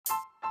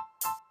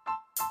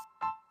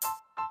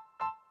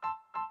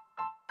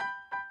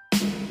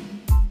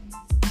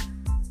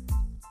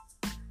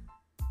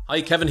Hi,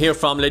 Kevin here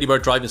from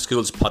Ladybird Driving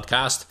School's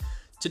podcast.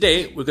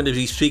 Today, we're going to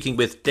be speaking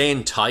with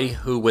Dane Tighe,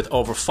 who with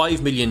over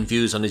 5 million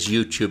views on his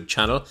YouTube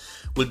channel,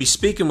 will be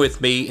speaking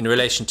with me in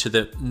relation to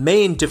the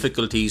main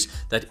difficulties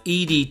that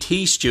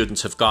EDT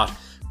students have got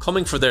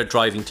coming for their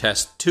driving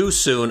test too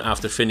soon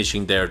after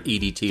finishing their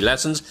EDT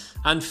lessons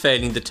and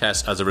failing the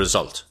test as a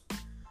result.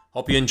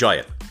 Hope you enjoy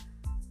it.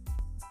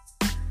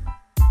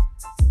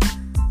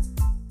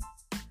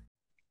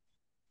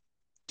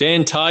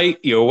 Dane Tighe,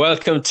 you're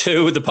welcome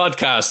to the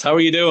podcast. How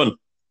are you doing?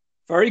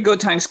 Very good,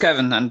 thanks,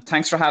 Kevin, and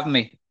thanks for having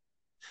me.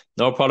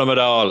 No problem at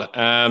all.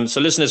 So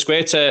listen, it's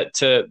great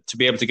to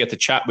be able to get to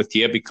chat with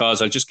you,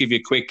 because I'll just give you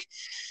a quick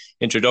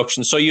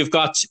introduction. So you've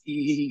got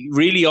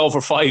really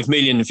over 5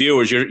 million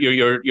viewers.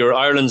 You're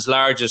Ireland's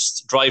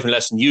largest driving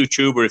lesson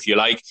YouTuber, if you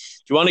like.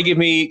 Do you want to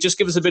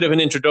give us a bit of an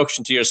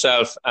introduction to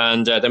yourself,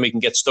 and then we can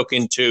get stuck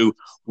into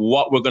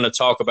what we're going to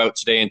talk about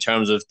today in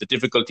terms of the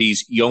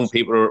difficulties young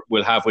people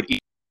will have with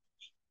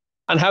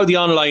and how the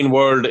online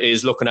world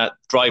is looking at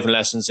driving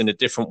lessons in a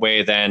different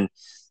way than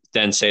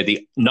say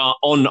the not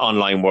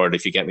online world,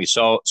 if you get me.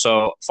 So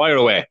fire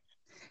away.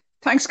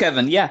 Thanks,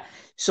 Kevin. Yeah.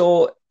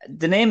 So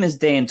the name is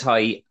Dane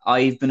Tighe.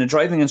 I've been a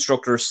driving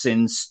instructor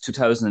since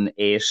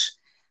 2008,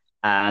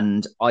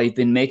 and I've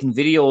been making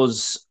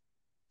videos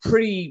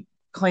pretty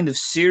kind of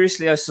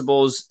seriously, I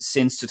suppose,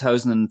 since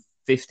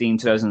 2015,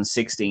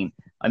 2016.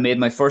 I made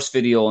my first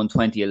video in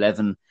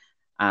 2011,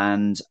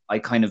 and I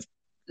kind of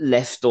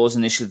left those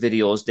initial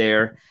videos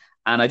there,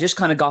 and I just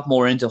kind of got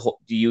more into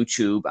the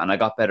YouTube, and I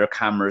got better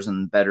cameras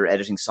and better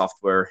editing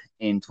software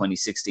in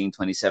 2016,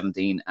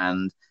 2017,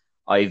 and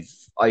I've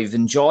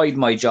enjoyed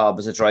my job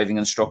as a driving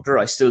instructor.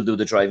 I still do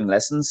the driving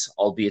lessons,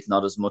 albeit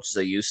not as much as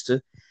I used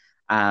to,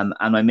 and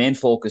my main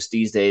focus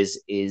these days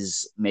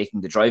is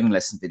making the driving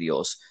lesson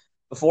videos.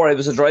 Before I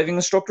was a driving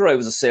instructor, I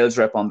was a sales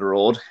rep on the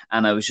road,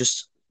 and I was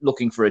just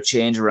looking for a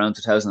change around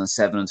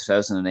 2007 and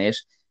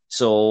 2008.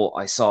 So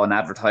I saw an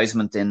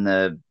advertisement in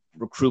the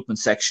recruitment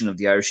section of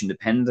the Irish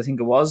Independent, I think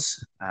it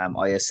was.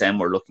 ISM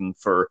were looking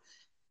for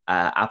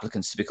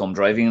applicants to become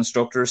driving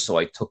instructors. So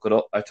I took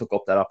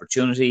up that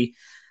opportunity,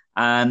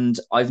 and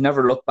I've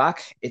never looked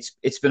back.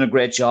 It's been a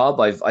great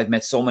job. I've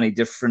met so many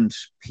different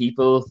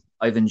people.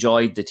 I've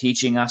enjoyed the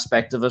teaching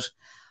aspect of it.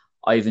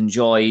 I've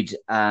enjoyed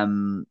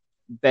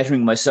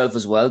bettering myself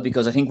as well,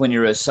 because I think when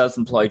you're a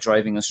self-employed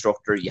driving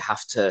instructor, you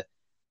have to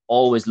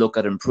always look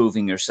at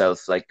improving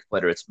yourself, like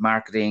whether it's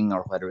marketing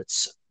or whether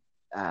it's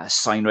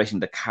sign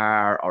writing the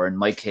car, or in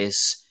my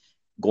case,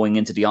 going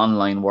into the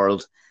online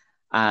world.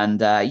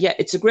 And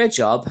it's a great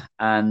job,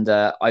 and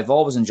I've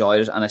always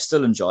enjoyed it, and I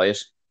still enjoy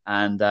it.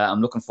 And I'm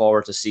looking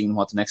forward to seeing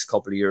what the next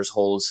couple of years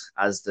holds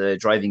as the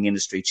driving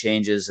industry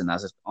changes and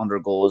as it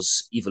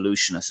undergoes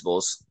evolution, I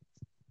suppose.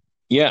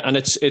 Yeah, and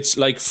it's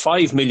like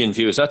 5 million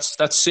views.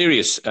 That's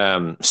serious,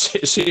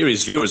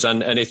 serious viewers,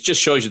 and it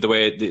just shows you the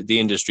way the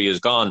industry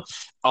has gone.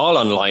 All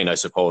online, I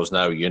suppose,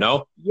 now, you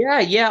know?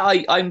 Yeah.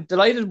 I'm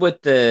delighted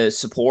with the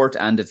support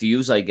and the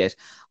views I get.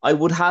 I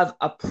would have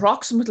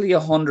approximately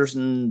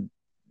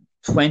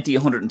 120,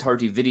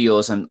 130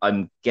 videos, and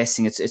I'm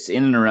guessing it's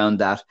in and around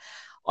that.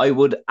 I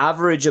would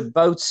average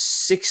about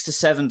 6,000 to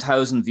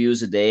 7,000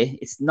 views a day.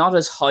 It's not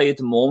as high at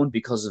the moment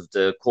because of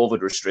the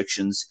COVID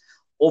restrictions.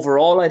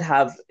 Overall, I'd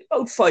have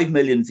about 5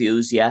 million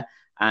views, yeah,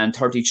 and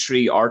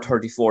 33 or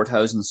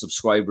 34,000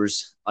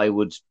 subscribers.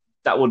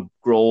 That would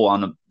grow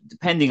on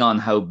depending on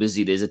how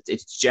busy it is.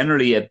 It's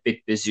generally a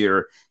bit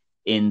busier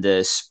in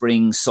the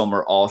spring,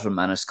 summer, autumn,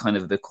 and it's kind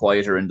of a bit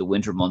quieter in the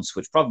winter months,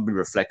 which probably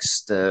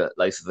reflects the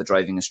life of a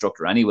driving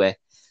instructor anyway.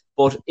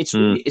 But it's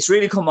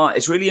really come on.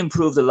 It's really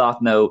improved a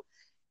lot now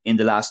in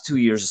the last 2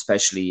 years,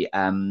 especially.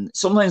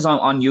 Sometimes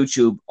on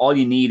YouTube, all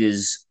you need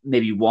is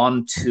maybe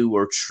 1, 2,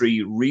 or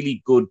 3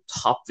 really good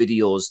top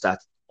videos that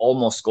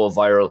almost go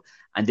viral,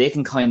 and they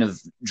can kind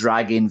of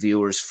drag in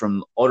viewers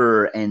from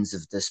other ends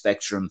of the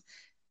spectrum.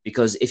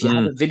 Because if you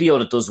have a video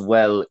that does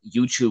well,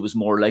 YouTube is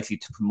more likely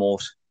to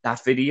promote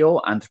that video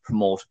and to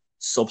promote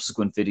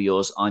subsequent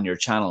videos on your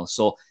channel.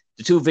 So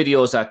the 2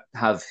 videos that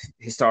have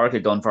historically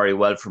done very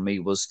well for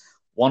me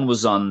one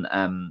was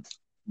on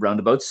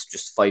roundabouts,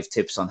 just 5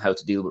 tips on how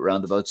to deal with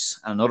roundabouts,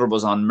 and another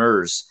was on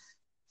mirrors.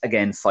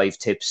 Again, 5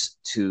 tips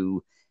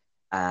to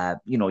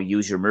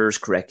use your mirrors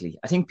correctly.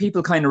 I think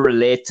people kind of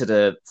relate to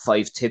the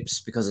 5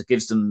 tips because it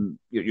gives them,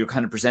 you're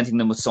kind of presenting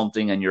them with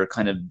something and you're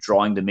kind of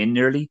drawing them in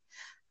nearly.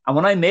 And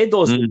when I made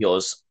those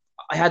videos,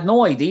 I had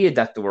no idea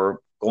that they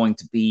were going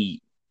to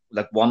be,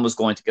 like, one was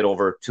going to get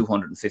over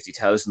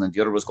 250,000 and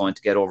the other was going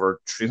to get over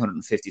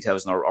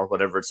 350,000 or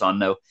whatever it's on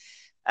now.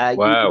 Wow.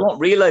 You don't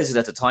realize it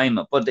at the time,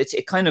 but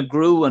it kind of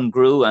grew and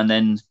grew. And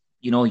then,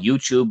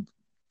 YouTube,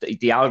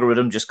 the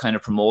algorithm just kind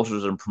of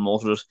promoted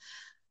it.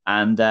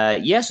 And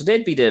so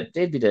they'd be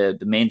the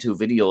main 2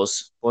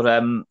 videos. But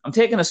I'm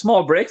taking a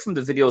small break from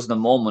the videos in the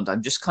moment.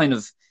 I'm just kind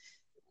of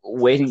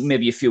waiting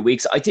maybe a few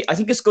weeks. I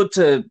think it's good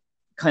to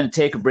kind of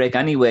take a break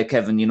anyway,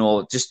 Kevin,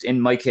 just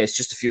in my case,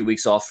 just a few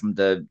weeks off from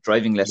the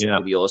driving lesson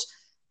videos,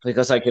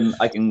 because I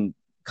can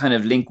kind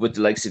of link with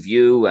the likes of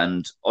you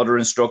and other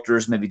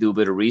instructors, maybe do a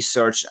bit of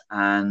research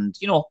and,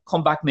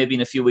 come back maybe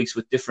in a few weeks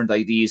with different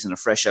ideas and a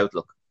fresh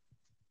outlook.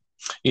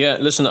 Yeah,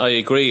 listen, I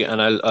agree,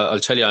 and I'll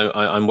tell you,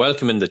 I'm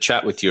welcoming the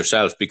chat with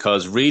yourself,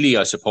 because really,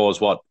 I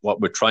suppose what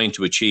we're trying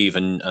to achieve,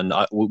 and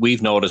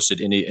we've noticed it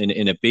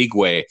in a big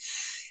way.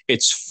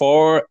 It's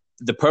for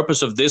the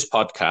purpose of this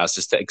podcast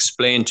is to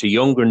explain to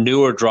younger,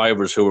 newer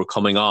drivers who are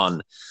coming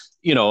on,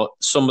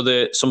 some of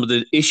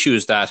the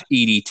issues that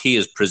EDT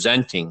is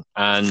presenting,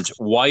 and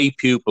why EDT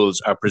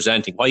pupils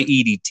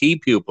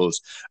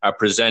are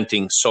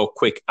presenting so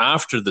quick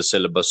after the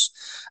syllabus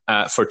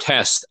for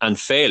test and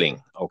failing.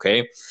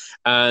 Okay.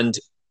 And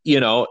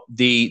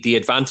the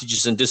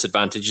advantages and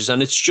disadvantages,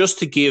 and it's just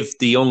to give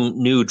the young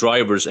new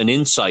drivers an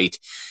insight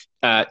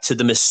to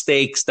the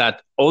mistakes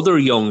that other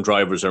young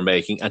drivers are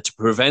making, and to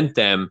prevent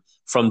them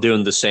from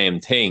doing the same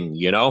thing.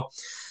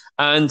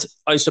 And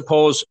I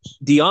suppose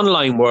the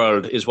online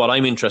world is what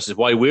I'm interested in.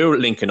 Why we're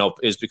linking up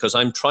is because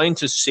I'm trying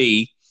to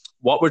see,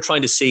 what we're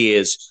trying to see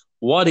is,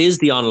 what is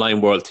the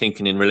online world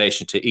thinking in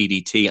relation to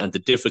EDT and the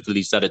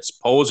difficulties that it's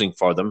posing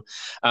for them,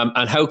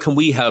 and how can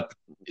we help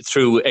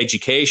through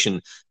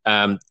education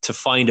to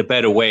find a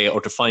better way,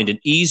 or to find an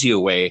easier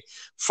way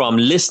from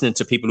listening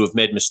to people who have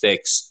made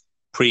mistakes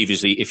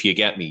previously, if you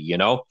get me,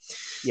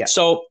 Yeah.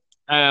 So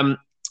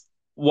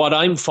what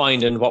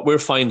we're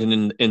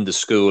finding in the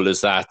school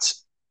is that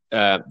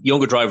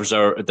younger drivers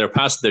they're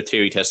passing their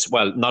theory tests.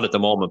 Well, not at the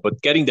moment,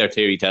 but getting their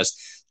theory test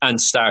and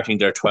starting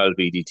their 12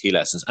 EDT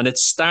lessons. And it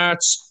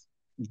starts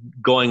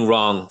going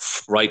wrong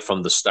right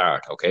from the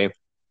start, okay?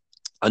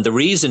 And the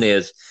reason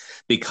is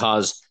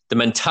because the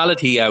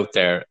mentality out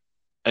there,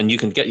 and you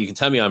can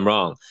tell me I'm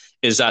wrong,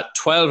 is that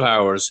 12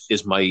 hours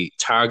is my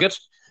target.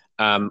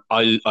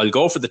 I'll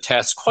go for the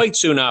test quite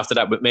soon after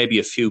that, with maybe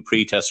a few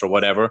pre-tests or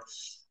whatever,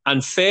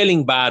 and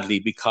failing badly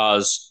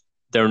because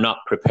they're not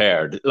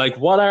prepared. Like,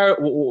 what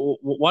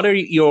are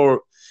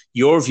your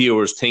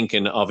viewers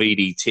thinking of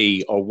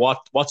EDT, or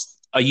what's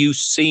are you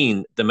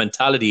seeing the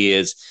mentality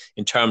is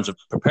in terms of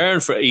preparing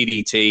for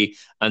EDT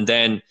and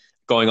then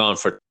going on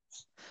for?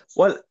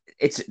 Well,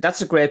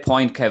 that's a great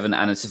point, Kevin,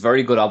 and it's a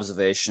very good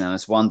observation, and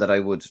it's one that I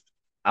would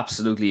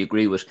absolutely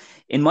agree with.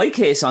 In my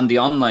case, on the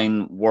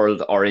online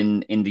world, or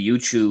in the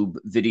YouTube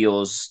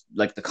videos,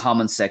 like the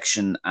comment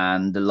section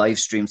and the live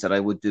streams that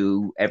I would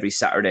do every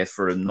Saturday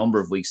for a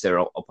number of weeks there,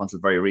 up until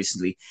very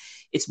recently,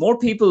 it's more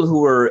people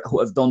who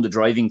have done the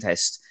driving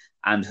test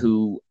and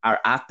who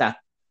are at that,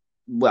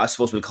 well, I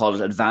suppose we'll call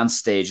it advanced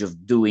stage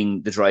of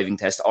doing the driving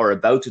test, or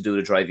about to do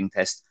the driving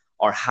test,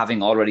 or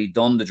having already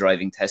done the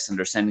driving test, and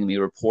they're sending me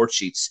report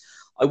sheets.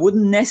 I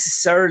wouldn't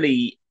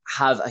necessarily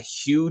have a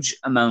huge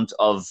amount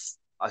of,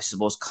 I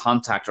suppose,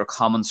 contact or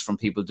comments from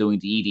people doing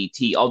the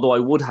EDT, although I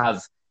would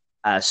have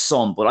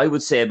some, but I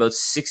would say about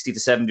 60 to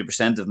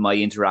 70% of my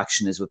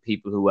interaction is with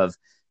people who have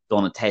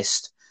done a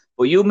test.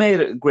 But you made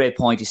a great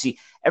point. You see,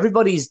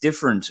 everybody's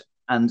different.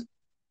 And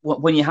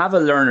when you have a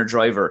learner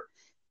driver,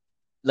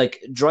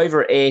 like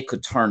driver A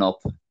could turn up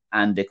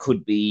and they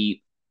could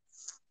be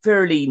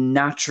fairly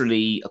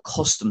naturally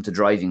accustomed to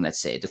driving,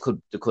 let's say. They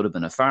could have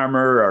been a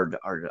farmer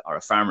or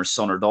a farmer's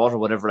son or daughter,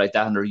 whatever like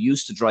that, and they're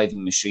used to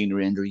driving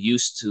machinery and they're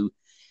used to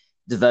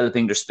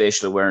developing their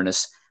spatial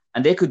awareness,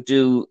 and they could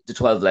do the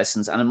 12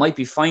 lessons and it might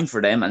be fine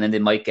for them, and then they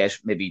might get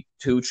maybe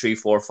 2, 3,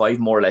 4, 5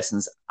 more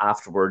lessons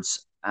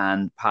afterwards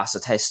and pass a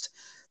test.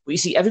 But you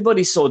see,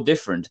 everybody's so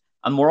different,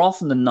 and more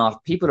often than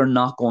not, people are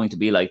not going to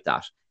be like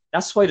that.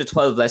 That's why the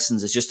 12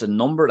 lessons is just a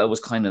number that was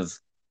kind of,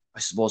 I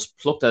suppose,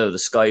 plucked out of the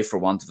sky, for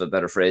want of a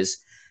better phrase,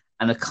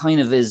 and it kind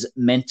of is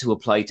meant to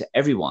apply to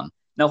everyone.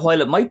 Now,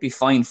 while it might be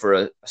fine for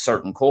a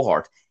certain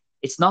cohort,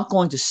 it's not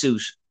going to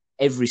suit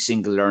every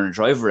single learner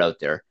driver out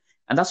there.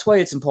 And that's why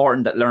it's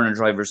important that learner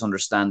drivers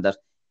understand that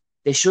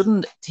they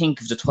shouldn't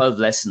think of the 12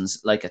 lessons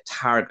like a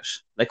target.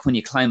 Like when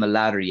you climb a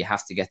ladder, you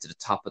have to get to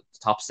the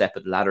top step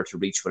of the ladder to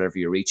reach whatever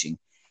you're reaching.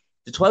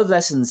 The 12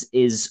 lessons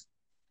is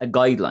a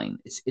guideline.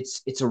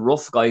 It's a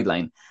rough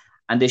guideline,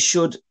 and they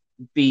should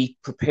be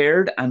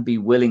prepared and be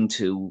willing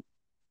to,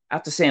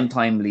 at the same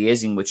time,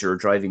 liaising with your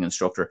driving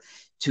instructor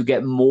to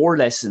get more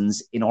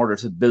lessons in order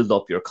to build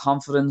up your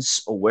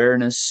confidence,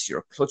 awareness,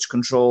 your clutch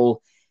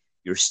control,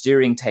 your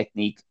steering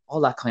technique,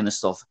 all that kind of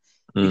stuff.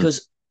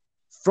 Because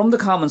from the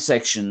comment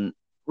section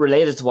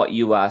related to what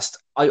you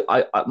asked,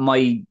 I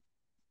my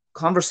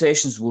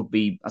conversations would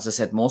be, as I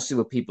said, mostly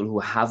with people who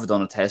have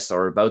done a test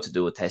or are about to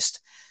do a test.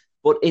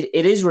 But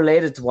it is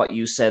related to what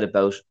you said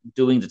about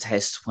doing the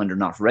test when they're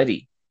not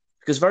ready.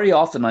 Because very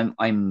often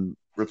I'm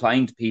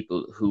replying to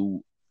people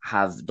who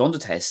have done the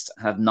test,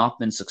 have not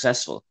been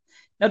successful.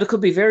 Now, there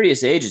could be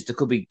various ages. There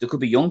could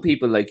be young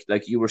people,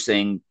 like you were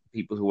saying,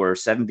 people who are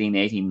 17,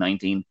 18,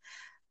 19.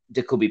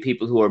 There could be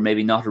people who are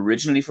maybe not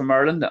originally from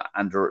Ireland,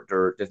 and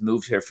they've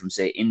moved here from,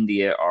 say,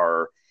 India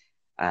or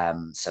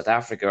South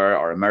Africa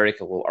or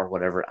America or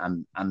whatever,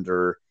 and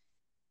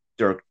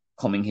they're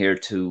coming here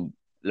to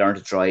learn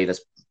to drive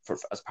as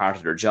part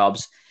of their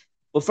jobs.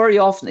 But very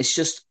often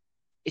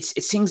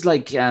it's things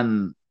like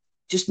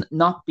just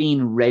not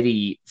being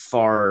ready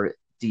for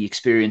the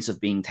experience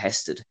of being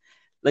tested.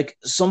 Like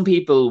some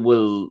people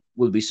will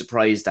be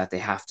surprised that they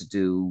have to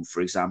do,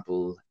 for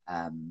example,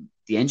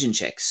 the engine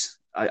checks.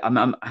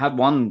 I had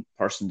one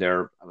person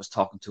there. I was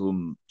talking to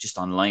him just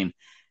online,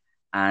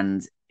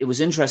 and it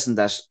was interesting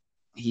that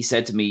he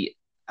said to me,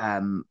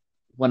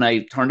 when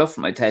I turned up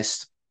for my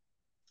test,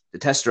 the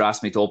tester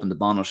asked me to open the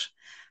bonnet,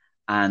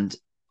 and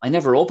I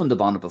never opened the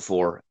bonnet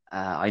before.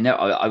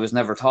 I was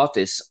never taught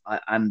this,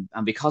 and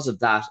because of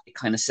that, it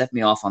kind of set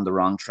me off on the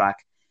wrong track,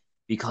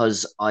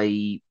 because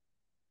I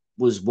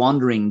was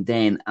wondering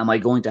then, am I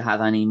going to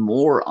have any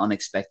more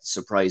unexpected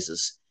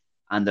surprises?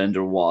 And then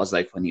there was,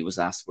 like when he was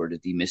asked where the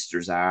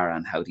demisters are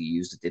and how to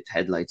use the dipped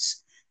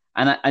headlights.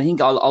 And I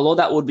think although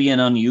that would be an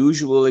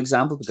unusual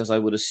example, because I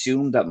would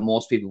assume that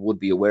most people would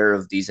be aware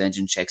of these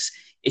engine checks,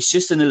 it's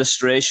just an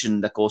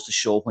illustration that goes to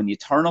show when you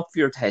turn up for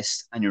your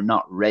test and you're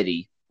not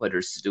ready, whether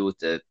it's to do with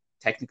the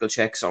technical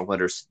checks or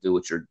whether it's to do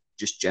with your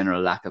just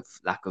general lack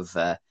of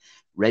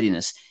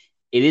readiness,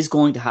 it is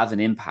going to have an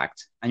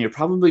impact, and you're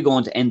probably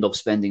going to end up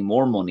spending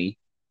more money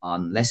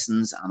on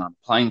lessons and on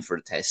applying for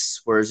the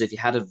tests. Whereas if you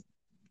had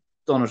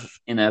done it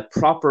in a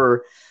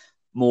proper,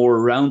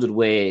 more rounded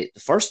way the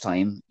first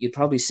time, you'd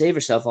probably save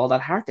yourself all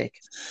that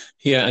heartache.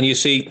 Yeah, and you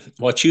see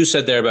what you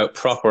said there about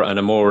proper and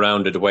a more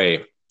rounded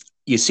way.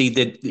 You see,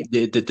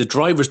 the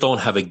drivers don't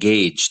have a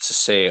gauge to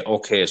say,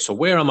 okay, so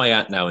where am I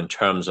at now in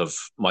terms of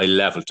my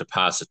level to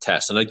pass a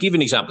test? And I'll give you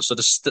an example. So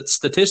the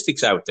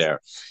statistics out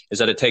there is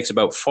that it takes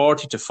about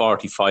 40 to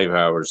 45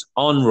 hours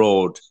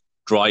on-road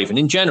driving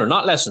in general,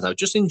 not lessons now,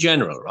 just in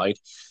general, right,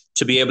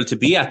 to be able to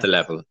be at the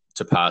level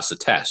to pass the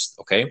test,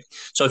 okay?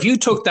 So if you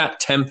took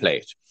that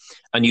template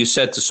and you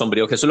said to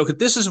somebody, okay, so look,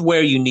 this is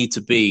where you need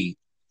to be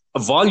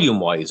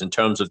volume-wise in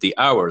terms of the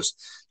hours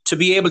to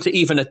be able to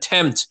even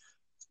attempt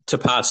to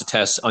pass a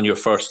test on your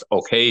first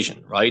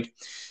occasion, right?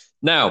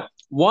 Now,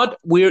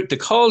 the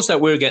calls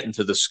that we're getting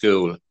to the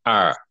school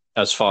are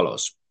as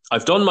follows.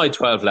 I've done my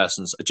 12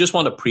 lessons. I just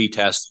want a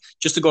pre-test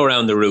just to go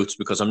around the routes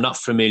because I'm not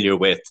familiar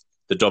with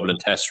the Dublin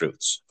test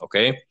routes,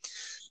 okay?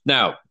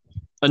 Now,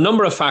 a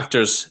number of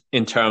factors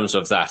in terms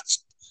of that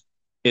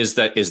is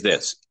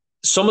this.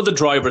 Some of the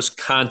drivers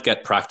can't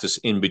get practice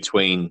in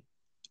between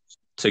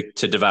to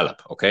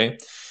develop, okay?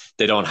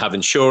 They don't have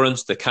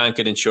insurance. They can't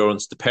get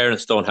insurance. The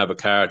parents don't have a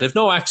car. They have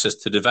no access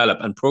to develop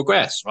and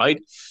progress,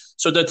 right?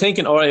 So they're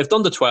thinking, all right, I've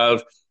done the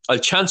 12. I'll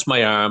chance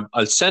my arm.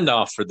 I'll send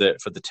off for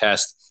the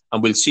test,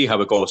 and we'll see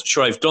how it goes.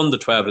 Sure, I've done the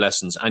 12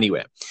 lessons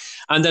anyway.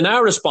 And then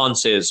our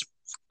response is,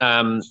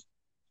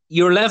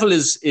 your level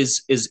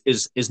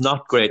is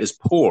not great, is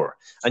poor,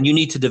 and you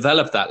need to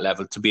develop that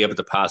level to be able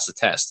to pass the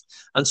test.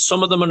 And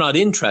some of them are not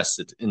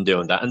interested in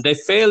doing that, and they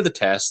fail the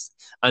test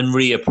and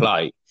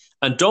reapply.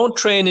 And don't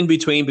train in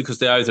between because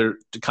they either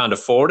can't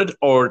afford it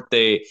or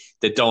they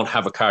don't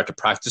have a car to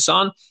practice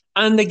on.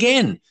 And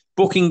again,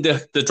 booking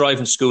the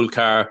driving school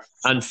car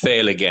and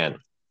fail again.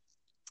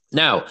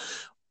 Now,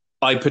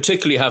 I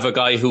particularly have a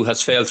guy who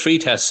has failed 3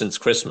 tests since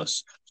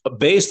Christmas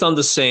based on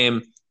the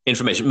same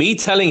information. Me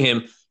telling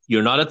him,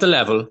 you're not at the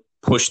level,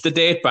 push the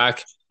date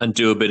back and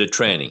do a bit of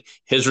training.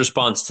 His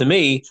response to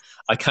me,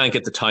 I can't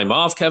get the time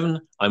off, Kevin.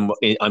 I'm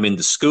in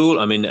the school,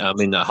 I'm in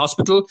the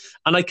hospital,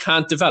 and I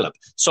can't develop.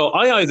 So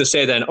I either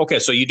say then, okay,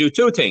 so you do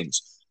 2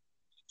 things.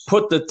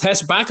 Put the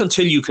test back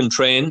until you can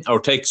train or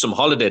take some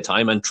holiday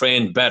time and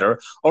train better,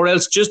 or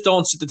else just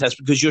don't sit the test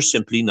because you're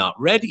simply not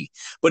ready.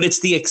 But it's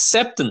the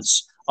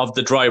acceptance of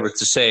the driver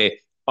to say,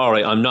 all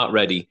right, I'm not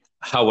ready.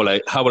 How will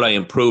I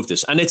improve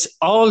this? And it's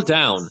all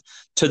down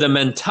to the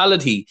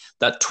mentality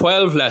that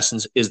 12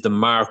 lessons is the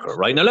marker,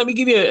 right? Now, let me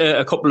give you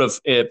a couple of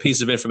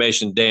pieces of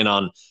information, Dane,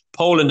 on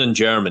Poland and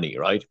Germany,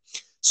 right?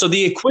 So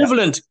the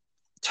equivalent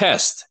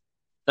test,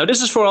 now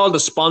this is for all the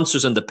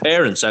sponsors and the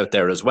parents out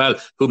there as well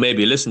who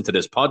maybe listen to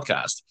this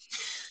podcast.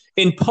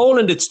 In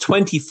Poland, it's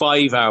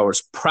 25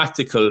 hours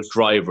practical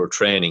driver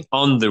training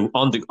on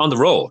the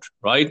road,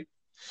 right?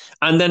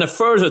 And then a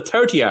further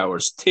 30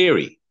 hours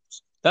theory.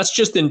 That's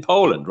just in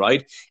Poland,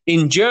 right?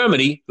 In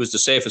Germany, who's the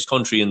safest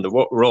country in the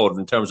world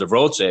in terms of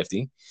road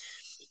safety,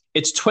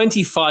 it's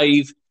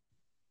 25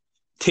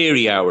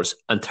 theory hours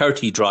and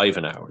 30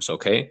 driving hours,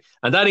 okay?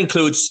 And that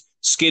includes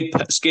skid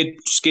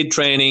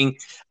training,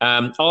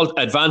 all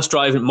advanced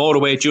driving,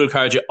 motorway, dual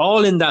carriage,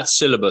 all in that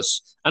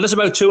syllabus. And it's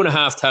about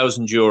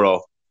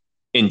 €2,500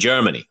 in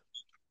Germany.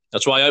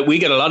 That's why we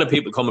get a lot of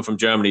people coming from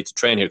Germany to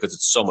train here because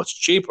it's so much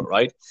cheaper,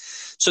 right?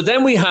 So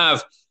then we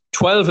have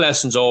 12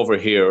 lessons over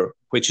here,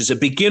 which is a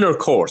beginner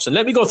course. And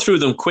let me go through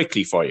them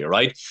quickly for you,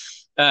 right?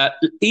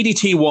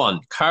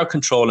 EDT1, car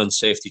control and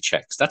safety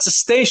checks. That's a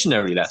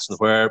stationary lesson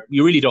where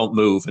you really don't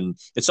move, and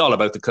it's all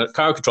about the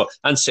car control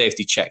and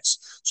safety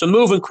checks. So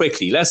moving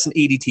quickly, lesson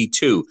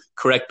EDT2,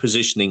 correct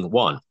positioning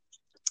 1.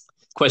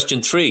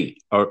 Question 3,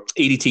 or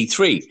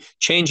EDT3,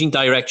 changing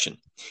direction.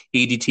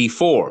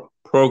 EDT4,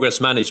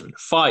 progress management.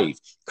 5,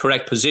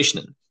 correct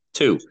positioning.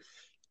 2.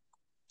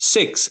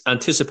 6,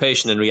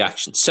 anticipation and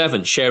reaction.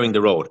 7, sharing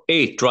the road.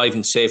 8,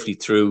 driving safely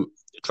through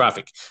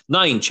traffic.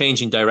 9,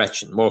 changing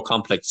direction, more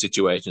complex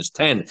situations.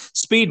 10,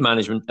 speed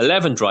management.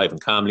 11, driving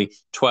calmly.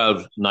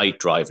 12, night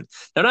driving.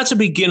 Now, that's a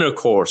beginner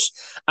course.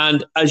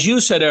 And as you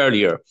said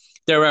earlier,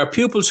 there are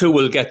pupils who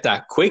will get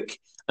that quick,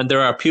 and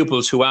there are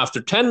pupils who,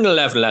 after 10 and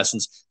 11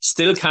 lessons,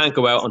 still can't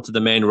go out onto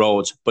the main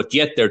roads, but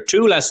yet they're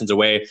 2 lessons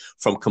away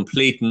from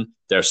completing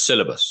their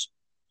syllabus.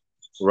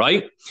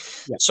 Right?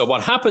 Yeah. So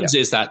what happens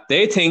is that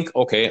they think,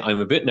 okay, I'm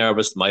a bit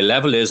nervous. My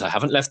level is, I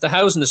haven't left the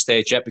housing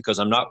estate yet because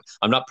I'm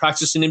not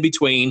practicing in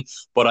between,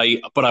 but I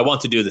want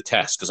to do the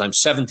test because I'm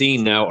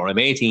 17 now or I'm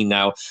 18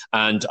 now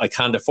and I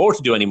can't afford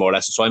to do any more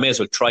lessons. So I may as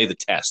well try the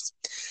test.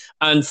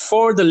 And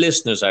for the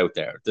listeners out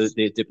there,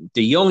 the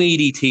young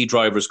EDT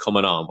drivers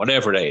coming on,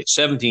 whatever age,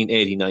 17,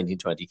 18, 19,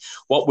 20,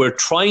 what we're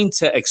trying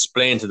to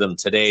explain to them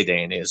today,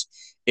 Dane, is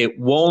it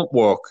won't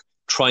work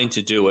trying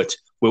to do it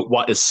with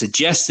what is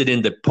suggested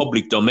in the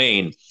public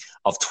domain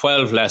of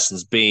 12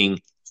 lessons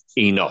being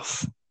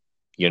enough,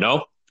 you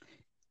know?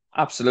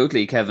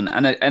 Absolutely, Kevin.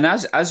 And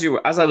as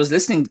I was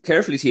listening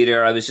carefully to you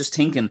there, I was just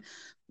thinking,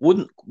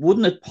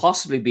 wouldn't it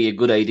possibly be a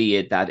good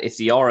idea that if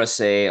the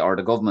RSA or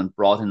the government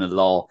brought in a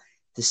law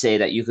to say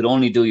that you could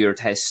only do your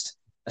test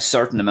a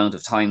certain amount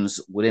of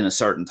times within a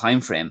certain time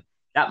frame,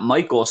 that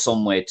might go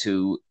some way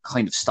to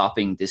kind of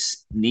stopping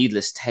this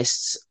needless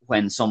tests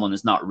when someone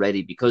is not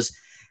ready? Because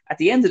at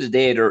the end of the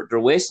day, they're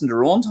wasting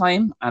their own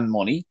time and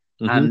money.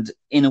 Mm-hmm. And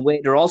in a way,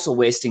 they're also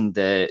wasting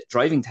the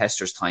driving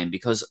testers' time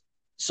because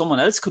someone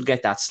else could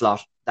get that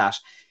slot that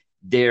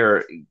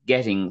they're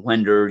getting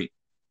when they're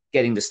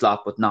getting the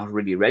slot but not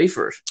really ready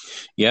for it.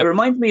 Yep. It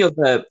reminds me of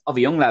a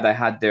young lad I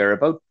had there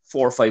about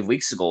 4 or 5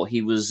 weeks ago.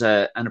 He was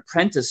an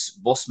apprentice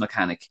bus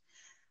mechanic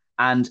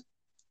and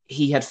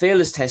he had failed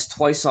his test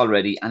twice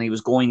already and he was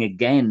going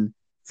again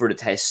for the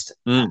test.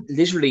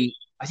 Literally,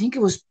 I think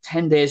it was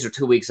 10 days or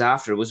 2 weeks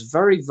after. It was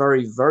very,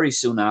 very, very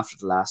soon after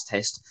the last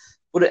test.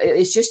 But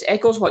it just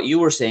echoes what you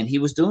were saying. He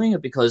was doing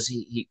it because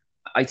he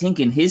I think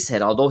in his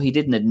head, although he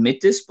didn't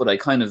admit this, but I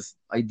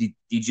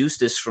deduced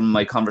this from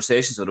my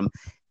conversations with him,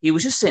 he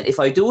was just saying, if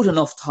I do it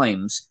enough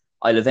times,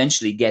 I'll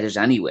eventually get it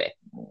anyway.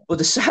 But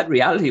the sad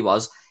reality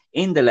was,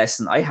 in the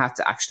lesson, I had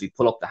to actually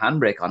pull up the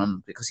handbrake on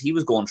him because he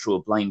was going through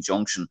a blind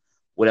junction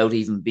without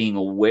even being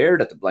aware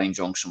that the blind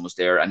junction was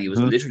there. And he was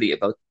literally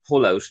about to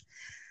pull out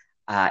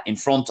in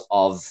front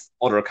of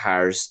other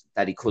cars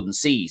that he couldn't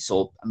see.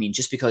 So, I mean,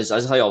 just because,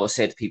 as I always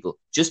say to people,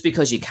 just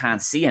because you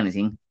can't see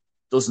anything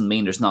doesn't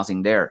mean there's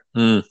nothing there.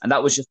 And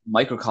that was just a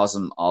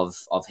microcosm of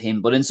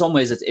him. But in some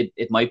ways,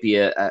 it might be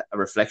a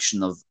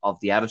reflection of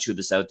the attitude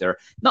that's out there.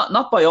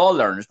 Not by all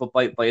learners, but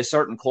by a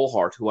certain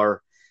cohort who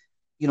are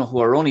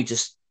only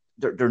just,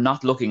 they're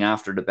not looking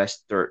after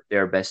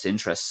their best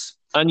interests.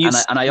 And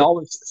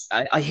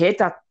I hate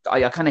that.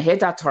 I kind of hate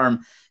that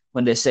term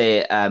when they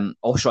say,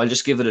 sure, I'll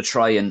just give it a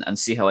try and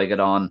see how I get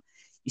on.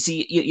 You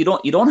see, you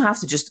don't have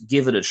to just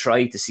give it a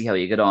try to see how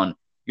you get on.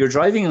 Your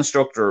driving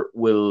instructor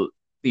will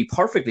be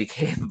perfectly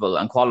capable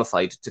and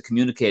qualified to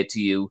communicate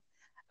to you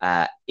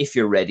if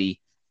you're ready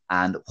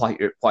and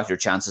what your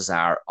chances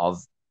are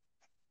of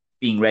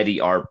being ready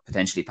or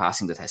potentially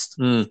passing the test.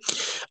 And,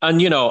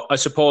 I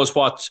suppose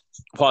what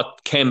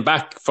came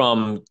back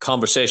from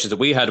conversations that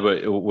we had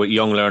with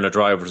young learner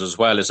drivers as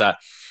well is that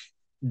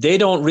they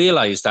don't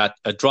realize that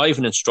a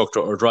driving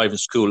instructor or driving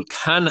school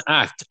can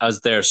act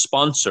as their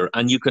sponsor,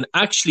 and you can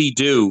actually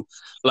do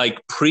like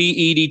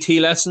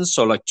pre-EDT lessons,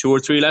 so like 2 or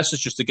 3 lessons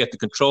just to get the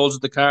controls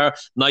of the car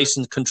nice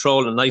and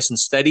controlled and nice and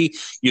steady.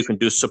 You can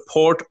do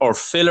support or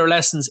filler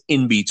lessons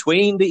in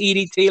between the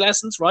EDT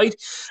lessons, right?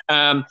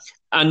 And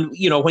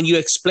when you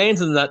explain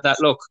to them that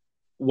look,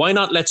 why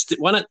not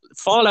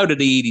fall out of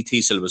the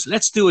EDT syllabus?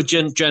 Let's do a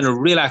general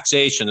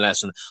relaxation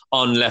lesson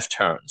on left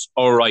turns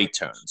or right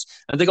turns.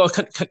 And they go,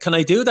 can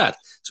I do that?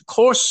 Of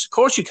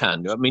course you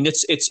can. I mean,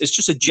 it's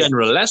just a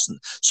general lesson.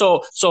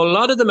 So a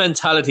lot of the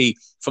mentality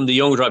from the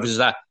young drivers is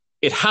that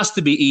it has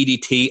to be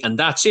EDT and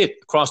that's it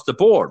across the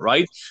board,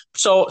 right?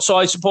 So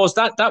I suppose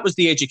that was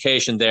the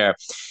education there.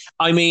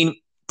 I mean,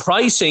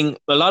 pricing,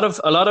 a lot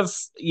of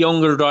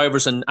younger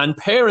drivers and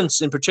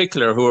parents in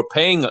particular who are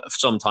paying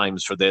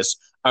sometimes for this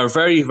are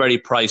very, very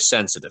price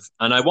sensitive.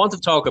 And I want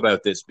to talk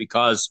about this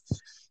because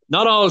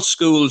not all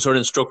schools or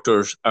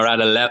instructors are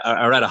at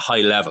a high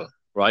level,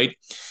 right?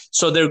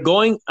 So they're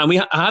going, and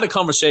I had a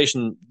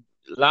conversation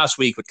last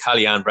week with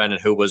Callie-Ann Brennan,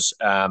 who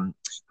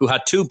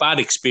had 2 bad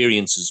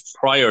experiences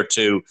prior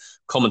to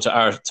coming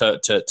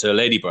to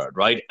Ladybird,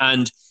 right?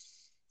 And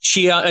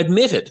she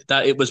admitted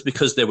that it was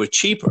because they were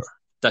cheaper,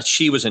 that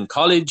she was in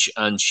college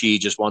and she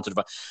just wanted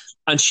to.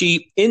 And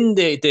she, in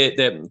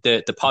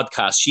the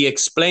podcast, she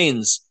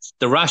explains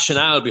the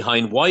rationale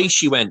behind why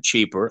she went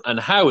cheaper and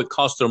how it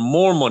cost her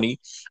more money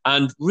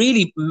and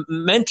really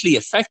mentally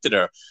affected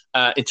her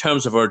in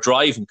terms of her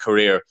driving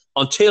career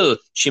until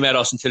she met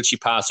us, until she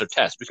passed her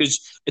test.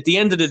 Because at the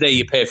end of the day,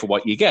 you pay for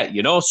what you get,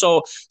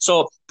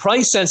 So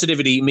price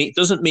sensitivity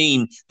doesn't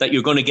mean that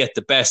you're going to get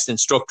the best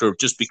instructor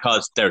just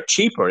because they're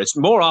cheaper. It's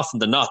more often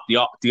than not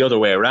the other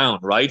way around,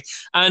 right?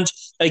 And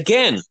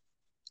again,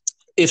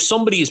 if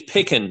somebody is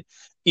picking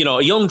you know,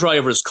 a young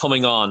driver is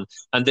coming on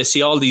and they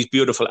see all these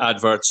beautiful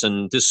adverts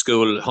and this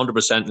school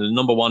 100%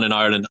 number one in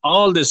Ireland,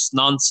 all this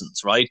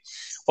nonsense, right?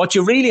 What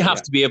you really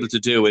have to be able to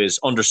do is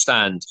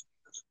understand,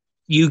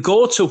 you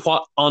go to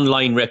what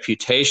online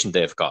reputation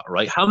they've got,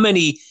 right? How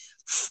many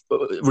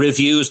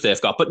reviews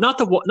they've got, but not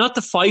the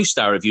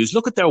 5-star reviews.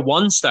 Look at their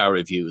 1-star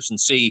reviews and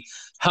see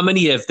how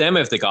many of them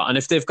have they got. And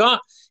if they've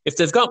got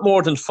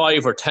more than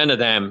 5 or 10 of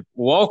them,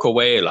 walk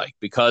away, like,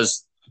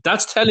 because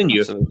that's telling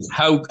you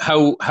how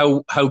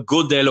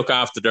good they look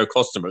after their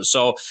customers.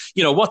 So,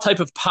 you know, what type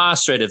of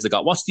pass rate have they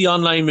got? What's the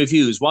online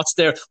reviews? What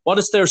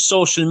is their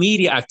social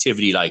media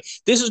activity like?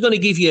 This is going to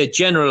give you a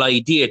general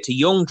idea to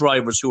young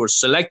drivers who are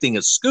selecting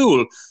a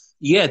school.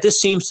 Yeah, this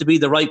seems to be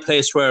the right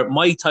place where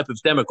my type of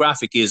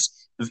demographic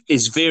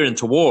is veering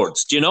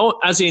towards. Do you know?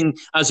 As in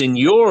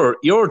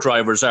your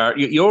drivers are,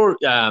 your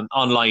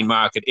online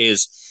market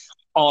is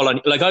all on.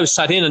 Like, I was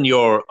sat in on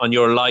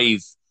your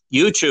live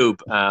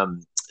YouTube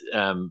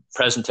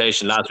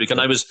presentation last week, and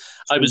I was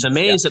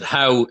amazed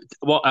at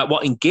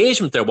what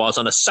engagement there was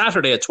on a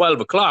Saturday at 12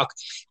 o'clock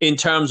in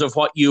terms of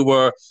what you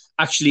were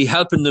actually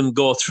helping them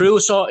go through.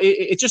 So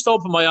it just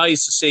opened my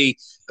eyes to see,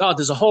 God,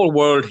 there's a whole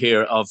world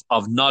here of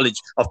knowledge,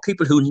 of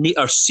people who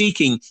are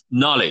seeking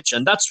knowledge,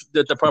 and that's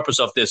the purpose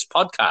of this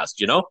podcast,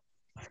 you know.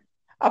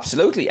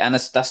 Absolutely, and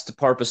that's the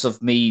purpose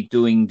of me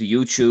doing the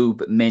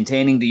YouTube,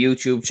 maintaining the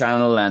YouTube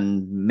channel,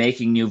 and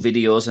making new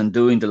videos and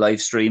doing the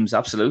live streams.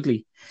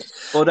 Absolutely,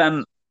 but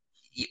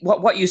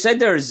what you said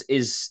there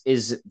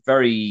is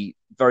very,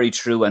 very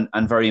true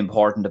and very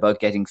important about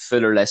getting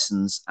filler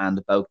lessons and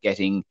about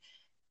getting,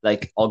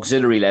 like,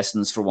 auxiliary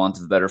lessons, for want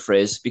of a better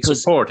phrase,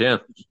 because support,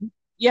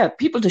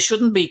 people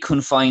shouldn't be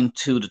confined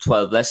to the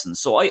 12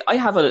 lessons. So I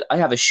have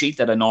a sheet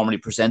that I normally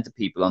present to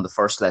people on the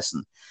first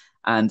lesson,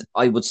 and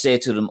I would say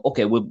to them,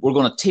 okay, we're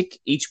going to tick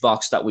each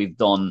box that we've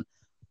done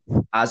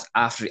at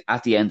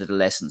the end of the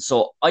lesson.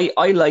 So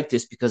I like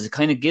this because it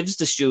kind of gives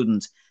the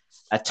student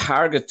a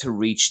target to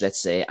reach, let's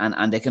say,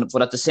 and they can,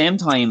 but at the same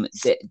time,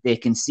 they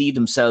can see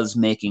themselves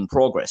making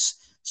progress.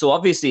 So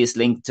obviously it's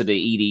linked to the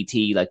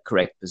EDT, like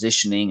correct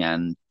positioning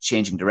and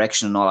changing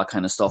direction and all that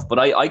kind of stuff. But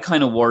I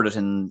kind of word it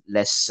in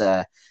less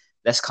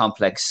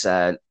complex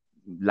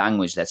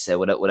language, let's say,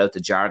 without the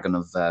jargon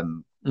of,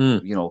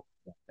 you know,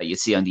 that you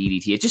see on the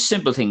EDT. It's just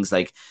simple things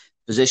like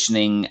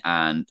positioning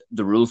and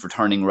the rule for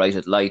turning right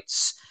at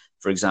lights,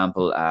 for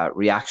example,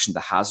 reaction to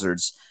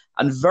hazards.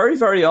 And very,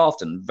 very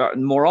often,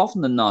 more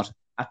often than not,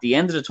 at the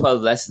end of the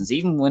 12 lessons,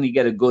 even when you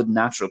get a good,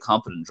 natural,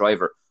 competent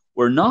driver,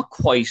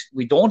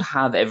 we don't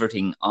have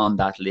everything on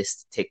that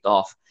list ticked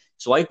off.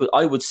 So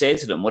I would say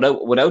to them,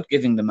 without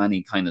giving them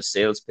any kind of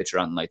sales pitch or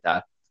anything like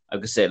that, I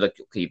could say, look,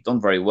 okay, you've done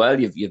very well,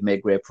 you've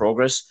made great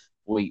progress.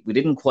 We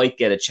didn't quite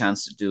get a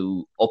chance to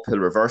do uphill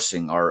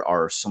reversing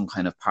or some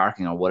kind of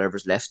parking or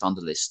whatever's left on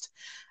the list.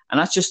 And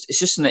it's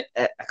just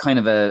a kind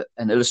of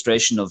an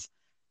illustration of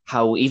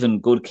how even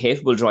good,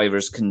 capable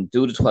drivers can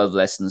do the 12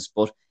 lessons,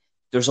 but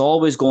there's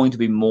always going to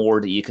be more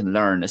that you can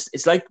learn.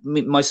 It's like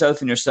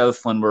myself and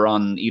yourself when we're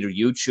on either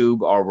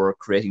YouTube or we're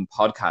creating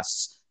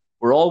podcasts.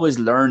 We're always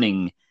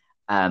learning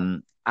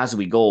as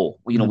we go.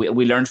 You know,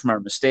 we learn from our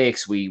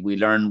mistakes. We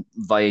learn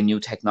via new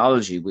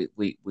technology.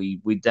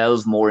 We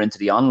delve more into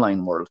the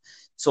online world.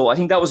 So I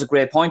think that was a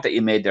great point that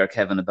you made there,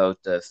 Kevin, about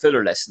the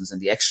filler lessons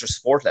and the extra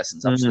support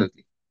lessons.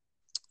 Absolutely.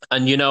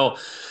 And, you know,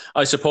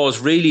 I suppose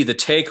really the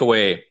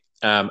takeaway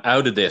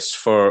out of this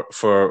for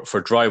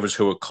drivers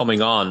who are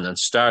coming on and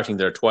starting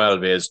their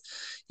 12 is,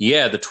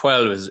 the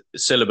 12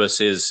 syllabus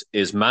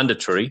is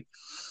mandatory,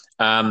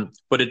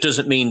 but it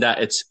doesn't mean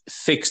that it's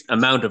fixed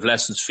amount of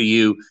lessons for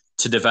you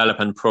to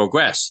develop and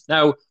progress.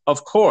 Now,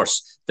 of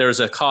course, there's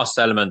a cost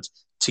element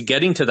to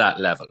getting to that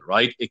level,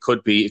 right? It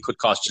could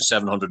cost you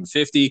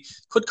 750,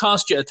 could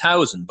cost you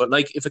 1,000. But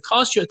like, if it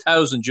costs you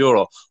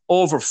 €1,000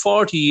 over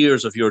 40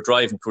 years of your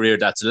driving career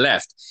that's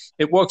left,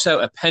 it works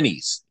out at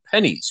pennies,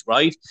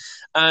 right?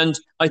 And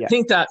I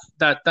think that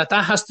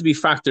has to be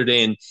factored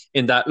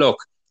in that, look,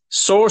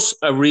 source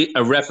a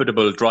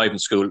reputable driving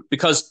school,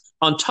 because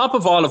on top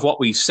of all of what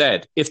we've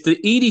said, if the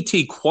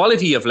EDT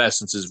quality of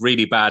lessons is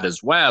really bad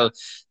as well,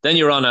 then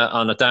you're on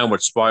a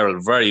downward spiral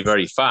very,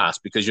 very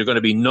fast, because you're going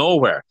to be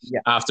nowhere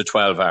after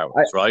 12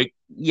 hours, right?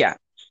 Yeah.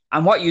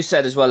 And what you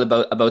said as well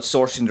about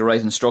sourcing the right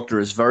instructor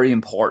is very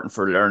important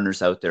for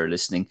learners out there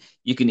listening.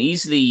 You can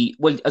easily,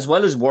 as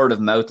well as word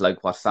of mouth,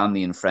 like what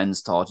family and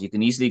friends taught, you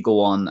can easily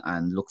go on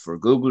and look for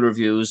Google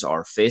reviews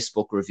or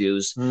Facebook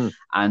reviews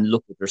and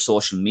look at their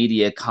social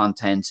media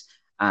content.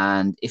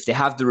 And if they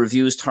have the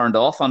reviews turned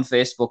off on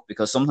Facebook,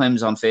 because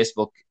sometimes on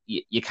Facebook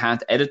you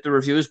can't edit the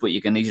reviews, but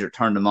you can either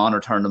turn them on or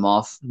turn them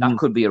off, that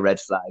could be a red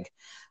flag.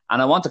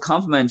 And I want to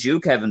compliment you,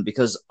 Kevin,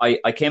 because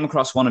I came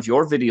across one of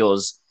your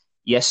videos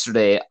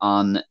yesterday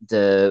on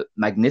the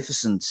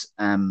magnificent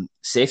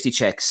safety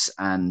checks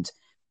and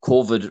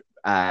COVID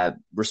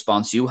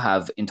response you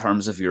have in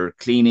terms of your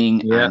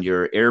cleaning and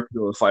your air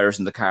purifiers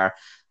in the car.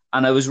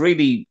 And I was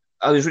really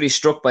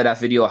struck by that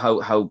video,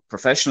 how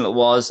professional it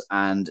was,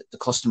 and the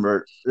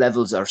customer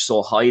levels are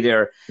so high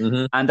there.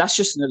 And that's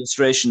just an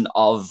illustration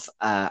of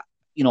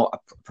a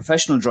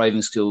professional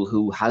driving school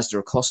who has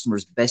their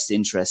customers' best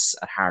interests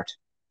at heart.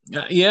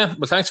 Yeah,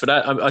 well, thanks for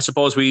that. I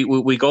suppose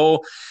we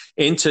go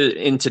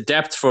into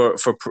depth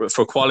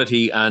for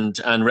quality and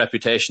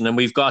reputation, and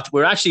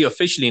we're actually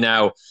officially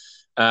now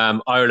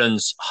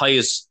Ireland's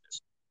highest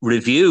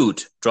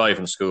reviewed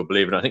driving school,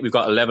 believe it or not. I think we've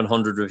got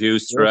 1,100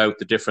 reviews throughout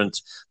the different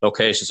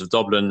locations of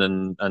Dublin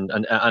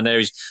and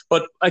areas.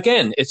 But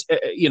again, it's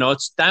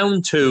it's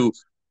down to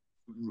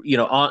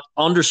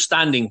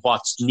understanding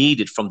what's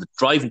needed from the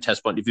driving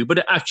test point of view, but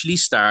it actually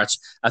starts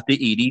at the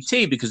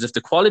EDT, because if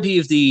the quality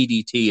of the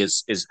EDT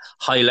is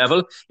high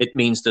level, it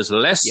means there's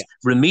less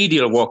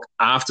remedial work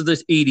after the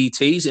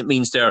EDTs. It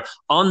means they're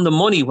on the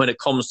money when it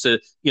comes to,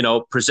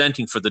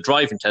 presenting for the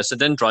driving test and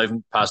then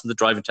passing the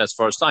driving test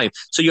first time.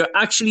 So you're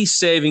actually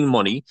saving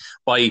money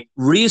by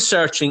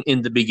researching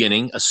in the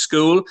beginning a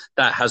school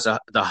that has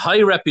the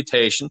high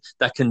reputation,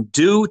 that can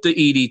do the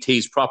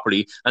EDTs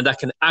properly, and that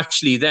can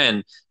actually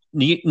then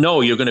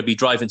you're going to be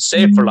driving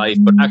safe for life,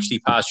 but actually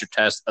pass your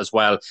test as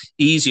well,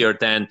 easier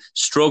than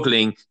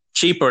struggling,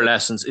 cheaper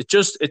lessons. It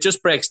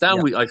just breaks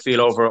down. I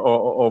feel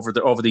over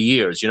the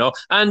years,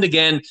 And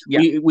again,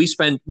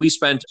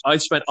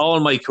 I've spent all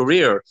my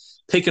career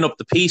picking up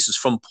the pieces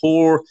from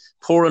poor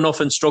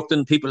enough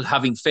instructing, people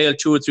having failed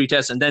 2 or 3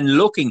 tests, and then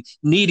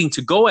needing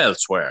to go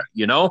elsewhere,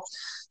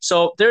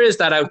 So there is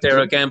that out there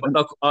again. But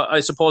look,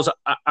 I suppose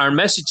our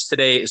message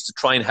today is to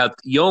try and help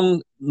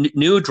young,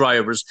 new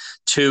drivers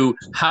to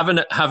have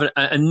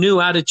a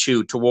new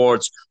attitude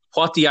towards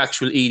what the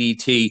actual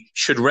EDT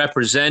should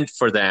represent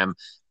for them,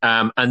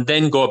 and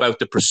then go about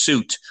the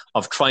pursuit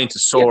of trying to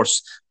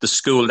source the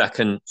school that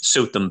can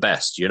suit them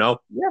best, Yeah.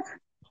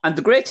 And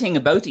the great thing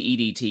about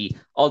the EDT,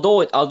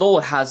 although it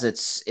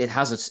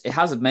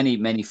has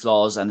many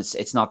flaws, and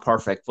it's not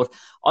perfect, but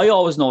I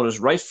always noticed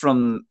right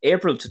from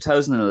April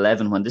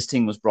 2011, when this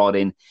thing was brought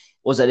in,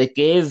 was that it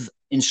gave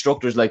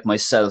instructors like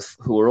myself,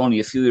 who were only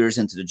a few years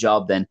into the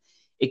job then,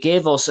 it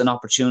gave us an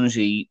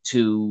opportunity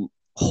to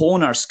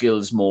hone our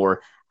skills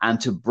more and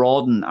to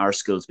broaden our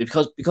skills.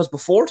 Because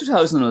before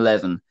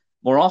 2011,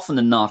 more often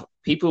than not,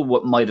 people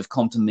might have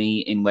come to me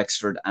in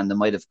Wexford and they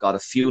might have got a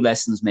few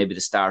lessons maybe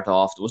to start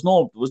off. There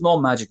was no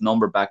magic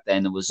number back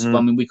then. It was,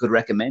 we could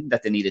recommend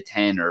that they needed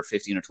 10 or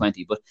 15 or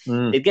 20, but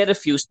they'd get a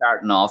few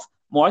starting off.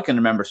 More, I can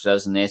remember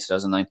 2008,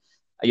 2009,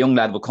 a young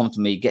lad would come to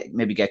me, get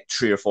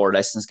 3 or 4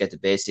 lessons, get the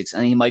basics,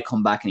 and he might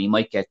come back and he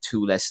might get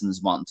 2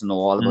 lessons, wanting to know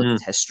all about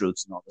the test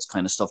routes and all this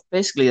kind of stuff.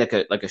 Basically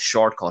like a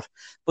shortcut.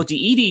 But the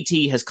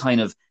EDT has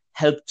kind of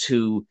helped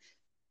to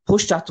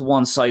push that to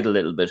one side a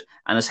little bit,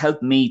 and has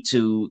helped me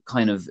to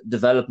kind of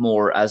develop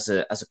more as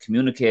a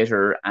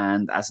communicator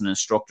and as an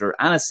instructor,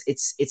 and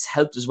it's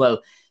helped as well,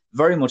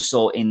 very much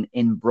so,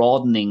 in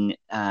broadening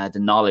the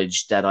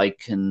knowledge that I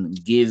can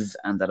give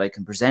and that I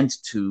can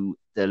present to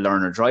the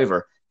learner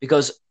driver,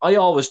 because I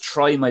always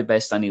try my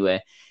best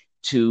anyway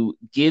to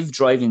give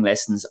driving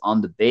lessons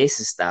on the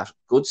basis that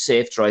good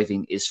safe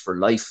driving is for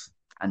life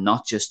and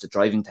not just a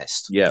driving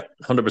test. Yeah,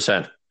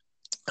 100%.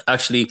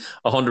 Actually,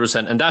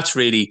 100%, and that's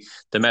really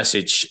the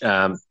message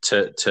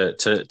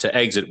to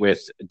exit with,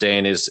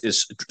 Dane, is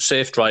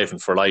safe driving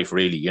for life,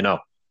 really.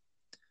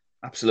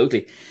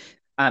 Absolutely.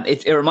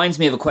 It reminds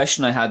me of a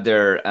question I had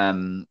there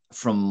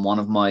from one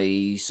of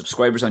my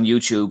subscribers on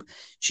YouTube.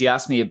 She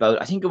asked me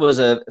about, I think it was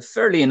a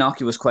fairly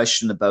innocuous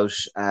question about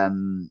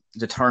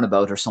the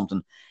turnabout or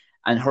something,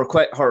 and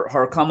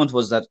her comment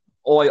was that,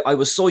 I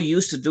was so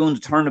used to doing the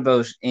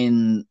turnabout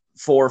in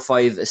 4 or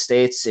 5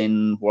 estates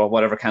in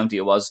whatever county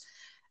it was,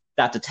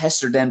 that the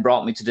tester then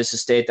brought me to this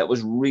estate that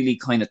was really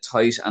kind of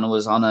tight, and it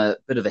was on a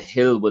bit of a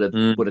hill with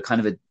a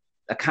kind of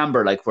a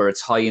camber, like where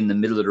it's high in the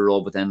middle of the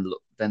road, but then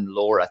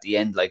lower at the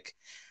end, like.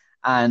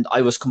 And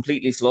I was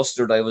completely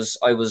flustered. I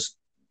was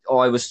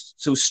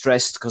too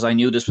stressed because I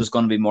knew this was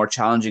going to be more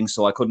challenging,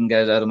 so I couldn't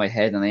get it out of my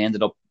head, and I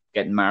ended up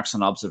getting marks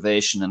on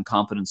observation and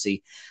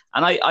competency.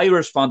 And I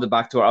responded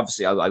back to her.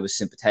 Obviously, I was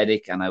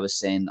sympathetic, and I was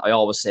saying, I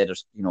always say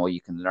that,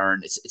 you can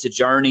learn. It's a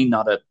journey,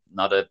 not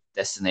a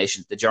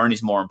destination. The journey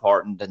is more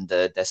important than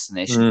the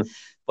destination.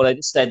 But I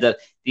just said that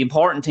the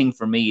important thing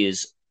for me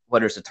is,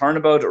 whether it's a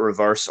turnabout or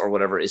reverse or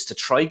whatever, is to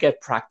try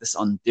get practice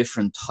on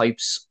different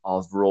types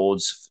of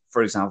roads.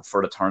 For example,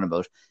 for the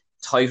turnabout,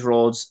 tight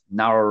roads,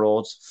 narrow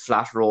roads,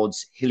 flat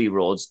roads, hilly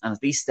roads, and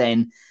at least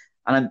then,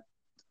 and I'm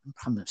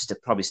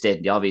probably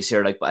stating the obvious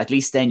here, but at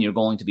least then you're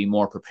going to be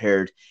more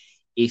prepared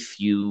if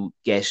you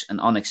get an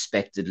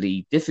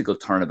unexpectedly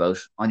difficult turnabout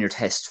on your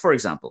test, for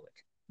example.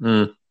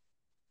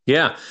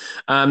 Yeah.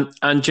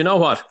 And you know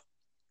what?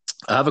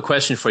 I have a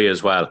question for you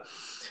as well.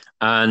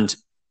 And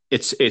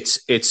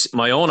it's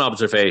my own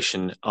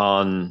observation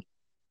on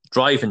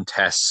driving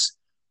tests,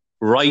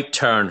 right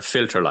turn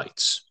filter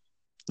lights.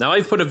 Now,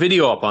 I've put a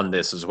video up on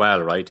this as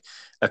well, right?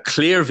 A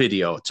clear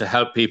video to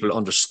help people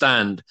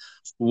understand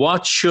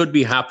what should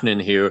be happening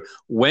here,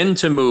 when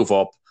to move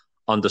up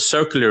on the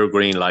circular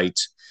green light.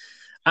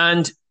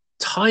 And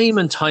time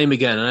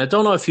again, and I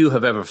don't know if you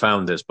have ever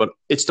found this, but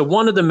it's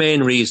one of the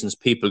main reasons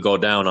people go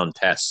down on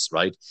tests,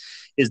 right?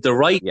 Is the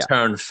right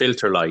turn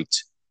filter light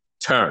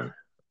turn,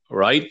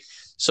 right?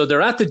 So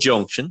they're at the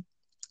junction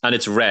and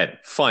it's red.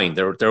 Fine,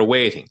 they're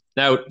waiting.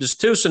 Now, there's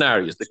two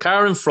scenarios. The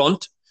car in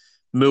front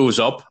moves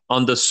up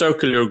on the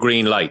circular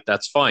green light.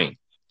 That's fine.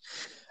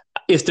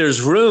 If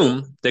there's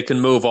room, they can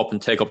move up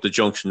and take up the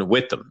junction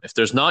with them. If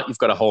there's not, you've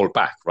got to hold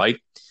back, right?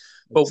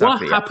 But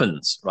exactly, what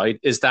happens, right,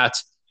 is that,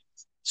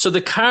 so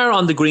the car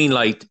on the green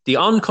light, the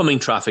oncoming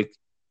traffic,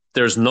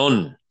 there's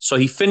none. So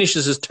he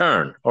finishes his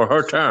turn or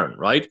her turn,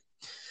 right?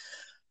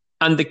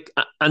 And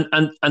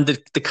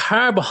the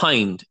car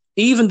behind,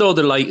 even though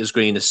the light is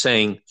green, is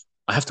saying,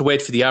 I have to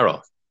wait for the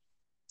arrow.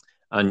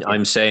 And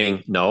I'm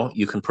saying, no,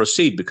 you can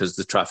proceed because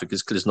the traffic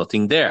is, there's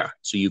nothing there.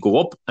 So you go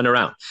up and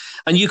around.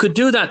 And you could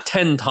do that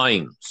 10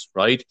 times,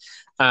 right?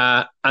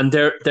 And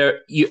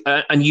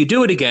you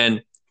do it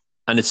again,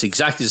 and it's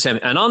exactly the same.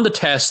 And on the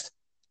test,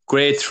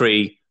 grade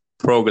 3,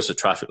 progress of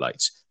traffic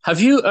lights. Have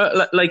you,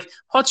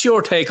 what's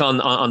your take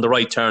on the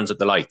right turns at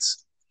the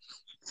lights?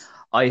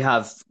 I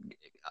have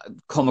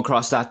come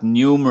across that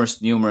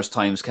numerous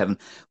times, Kevin.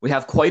 We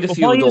have quite a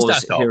few of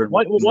those here.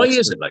 Why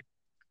is it like?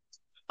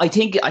 I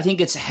think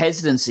it's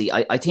hesitancy.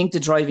 I think the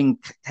driving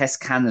test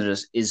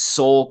candidate is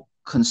so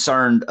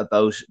concerned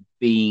about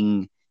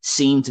being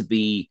seen to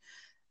be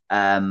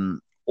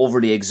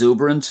overly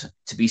exuberant,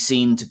 to be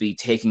seen to be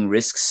taking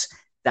risks,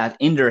 that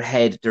in their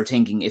head they're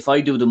thinking, if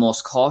I do the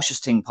most cautious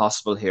thing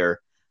possible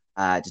here,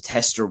 the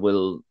tester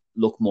will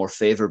look more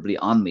favorably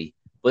on me.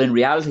 But in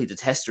reality, the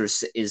tester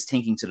is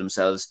thinking to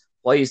themselves,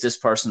 why is this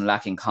person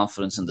lacking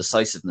confidence and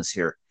decisiveness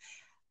here?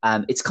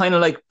 It's kind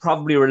of like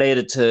probably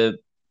related to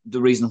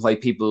the reason why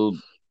people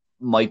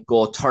might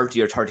go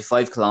 30 or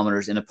 35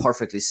 kilometers in a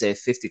perfectly safe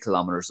 50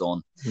 kilometer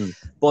zone.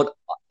 But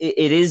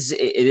it is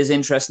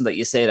interesting that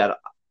you say that.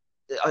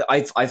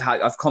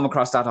 I've come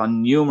across that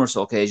on numerous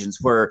occasions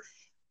where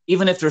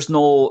even if there's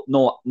no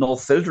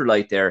filter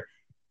light there,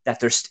 that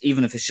there's,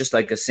 even if it's just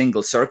like a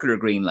single circular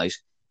green light,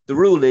 the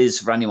rule is,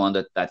 for anyone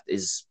that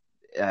is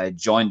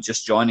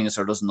joining us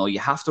or doesn't know, you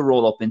have to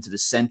roll up into the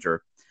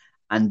center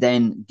and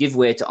then give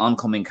way to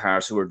oncoming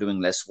cars who are doing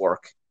less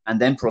work, and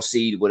then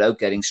proceed without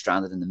getting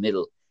stranded in the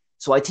middle.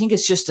 So I think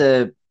it's just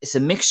a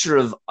mixture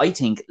of, I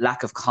think,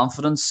 lack of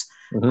confidence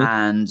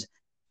and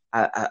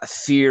a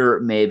fear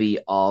maybe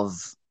of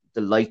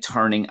the light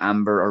turning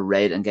amber or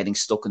red and getting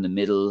stuck in the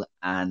middle.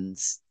 And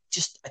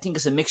just, I think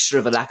it's a mixture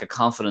of a lack of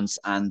confidence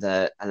and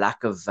a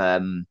lack of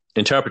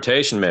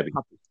interpretation, maybe.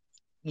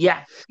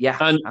 Yeah,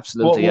 and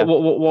absolutely.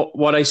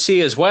 What I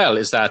see as well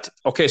is that,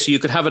 okay, so you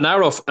could have an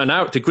arrow,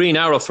 the green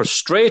arrow for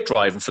straight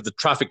driving for the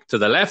traffic to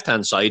the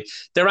left-hand side.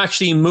 They're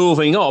actually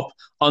moving up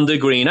on the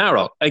green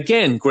arrow.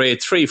 Again,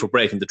 grade 3 for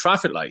breaking the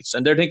traffic lights.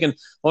 And they're thinking,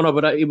 oh no,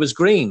 but it was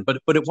green. But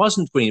it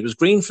wasn't green. It was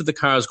green for the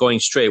cars going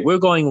straight. We're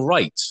going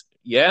right.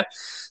 Yeah?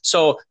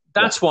 So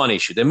that's one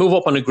issue. They move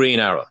up on a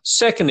green arrow.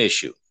 Second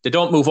issue, they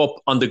don't move up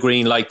on the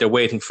green light. They're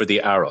waiting for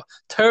the arrow.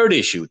 Third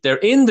issue, they're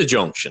in the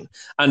junction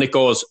and it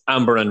goes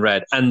amber and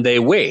red and they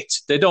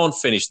wait. They don't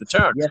finish the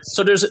turn. Yes.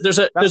 So there's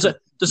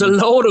a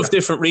load of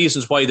different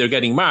reasons why they're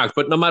getting marked.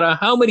 But no matter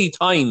how many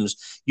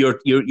times you're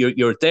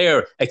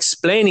there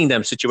explaining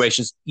them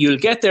situations, you'll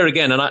get there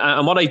again.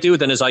 And what I do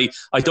then is I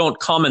don't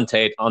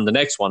commentate on the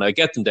next one. I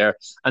get them there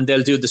and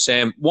they'll do the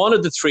same. One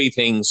of the three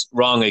things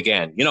wrong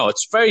again. You know,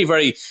 it's very,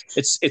 very,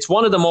 it's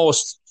one of the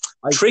most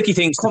tricky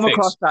things to fix.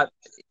 Across that.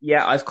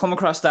 Yeah, I've come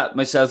across that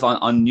myself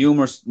on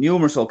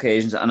numerous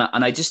occasions, and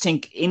I just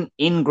think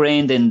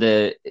ingrained in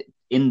the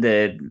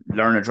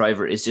learner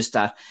driver is just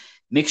that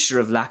mixture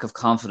of lack of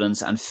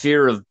confidence and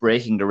fear of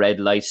breaking the red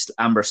lights,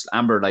 amber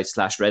light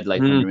 / red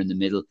light when you're in the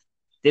middle.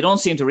 They don't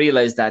seem to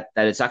realize that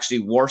it's actually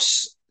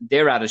worse.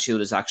 Their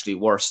attitude is actually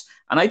worse,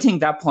 and I think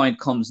that point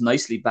comes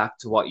nicely back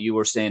to what you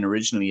were saying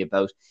originally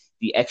about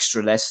the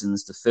extra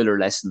lessons, the filler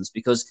lessons.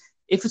 Because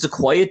if it's a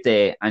quiet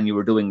day and you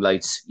were doing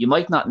lights, you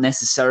might not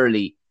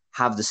necessarily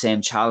have the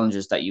same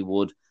challenges that you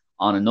would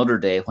on another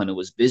day when it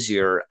was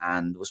busier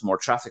and was more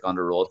traffic on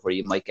the road, where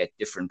you might get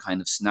different kind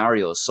of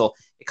scenarios. So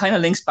it kind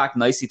of links back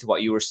nicely to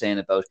what you were saying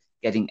about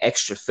getting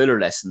extra filler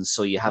lessons,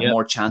 so you have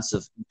more chance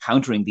of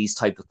encountering these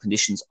type of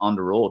conditions on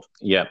the road.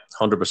 Yeah,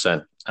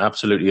 100%.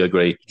 Absolutely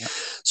agree. Yeah.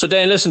 So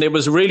Dan, listen, it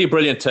was really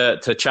brilliant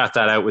to chat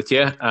that out with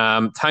you.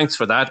 Thanks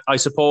for that. I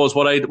suppose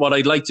what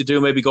I'd like to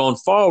do maybe going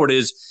forward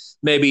is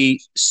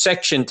maybe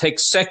take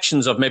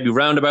sections of maybe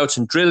roundabouts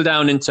and drill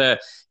down into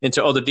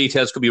other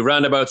details. Could be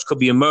roundabouts, could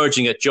be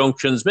emerging at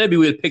junctions. Maybe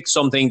we'll pick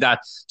something that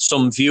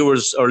some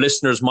viewers or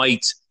listeners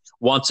might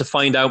want to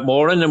find out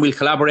more, and then we'll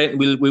collaborate and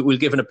we'll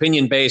give an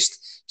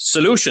opinion-based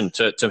solution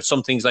to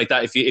some things like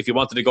that if you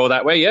wanted to go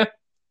that way, yeah?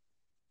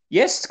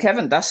 Yes,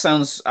 Kevin, that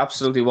sounds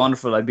absolutely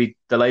wonderful. I'd be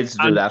delighted to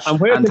do that. And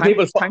where can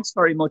people thanks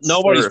very much.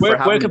 No worries. Where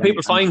can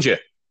people find you?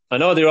 I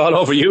know they're all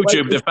over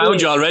YouTube. They've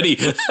found you already.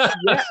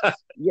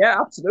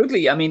 Yeah,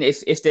 absolutely. I mean,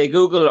 if they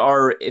Google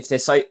or if they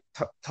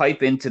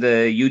type into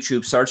the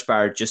YouTube search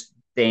bar just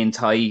Dane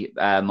Tyghe,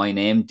 my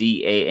name,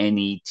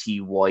 DANETYGHE.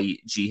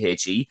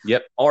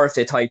 Yep. Or if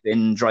they type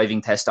in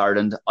Driving Test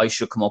Ireland, I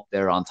should come up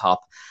there on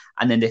top.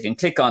 And then they can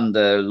click on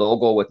the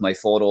logo with my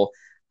photo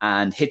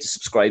and hit the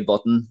subscribe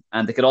button.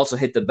 And they could also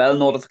hit the bell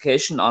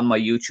notification on my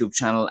YouTube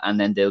channel, and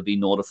then they'll be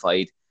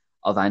notified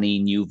of any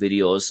new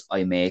videos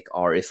I make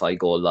or if I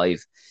go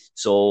live.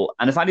 So,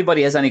 and if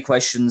anybody has any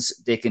questions,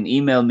 they can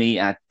email me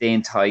at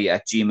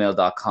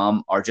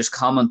danetighe@gmail.com or just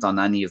comment on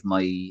any of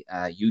my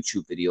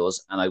YouTube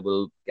videos and I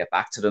will get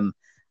back to them.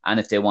 And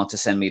if they want to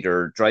send me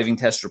their driving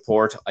test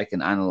report, I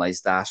can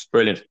analyze that.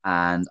 Brilliant.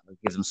 And I'll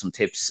give them some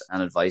tips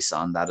and advice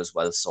on that as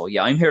well. So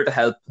yeah, I'm here to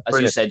help. As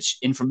Brilliant. you said,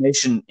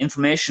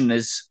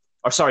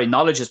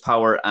 knowledge is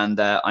power, and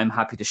I'm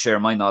happy to share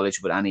my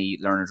knowledge with any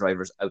learner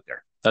drivers out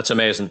there. That's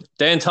amazing.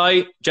 Dane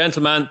Tighe,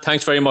 gentleman,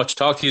 thanks very much.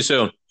 Talk to you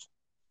soon.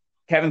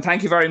 Kevin,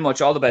 thank you very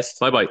much. All the best.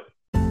 Bye-bye.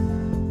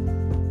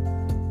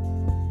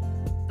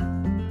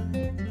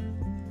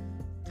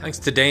 Thanks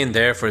to Dane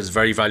there for his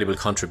very valuable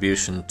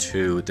contribution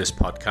to this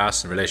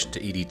podcast in relation to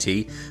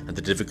EDT and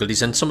the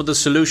difficulties and some of the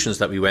solutions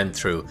that we went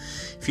through.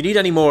 If you need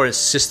any more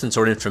assistance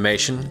or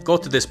information, go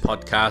to this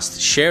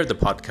podcast, share the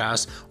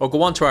podcast, or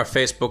go on to our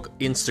Facebook,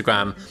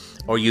 Instagram,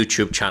 or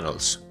YouTube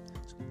channels.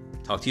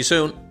 Talk to you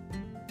soon.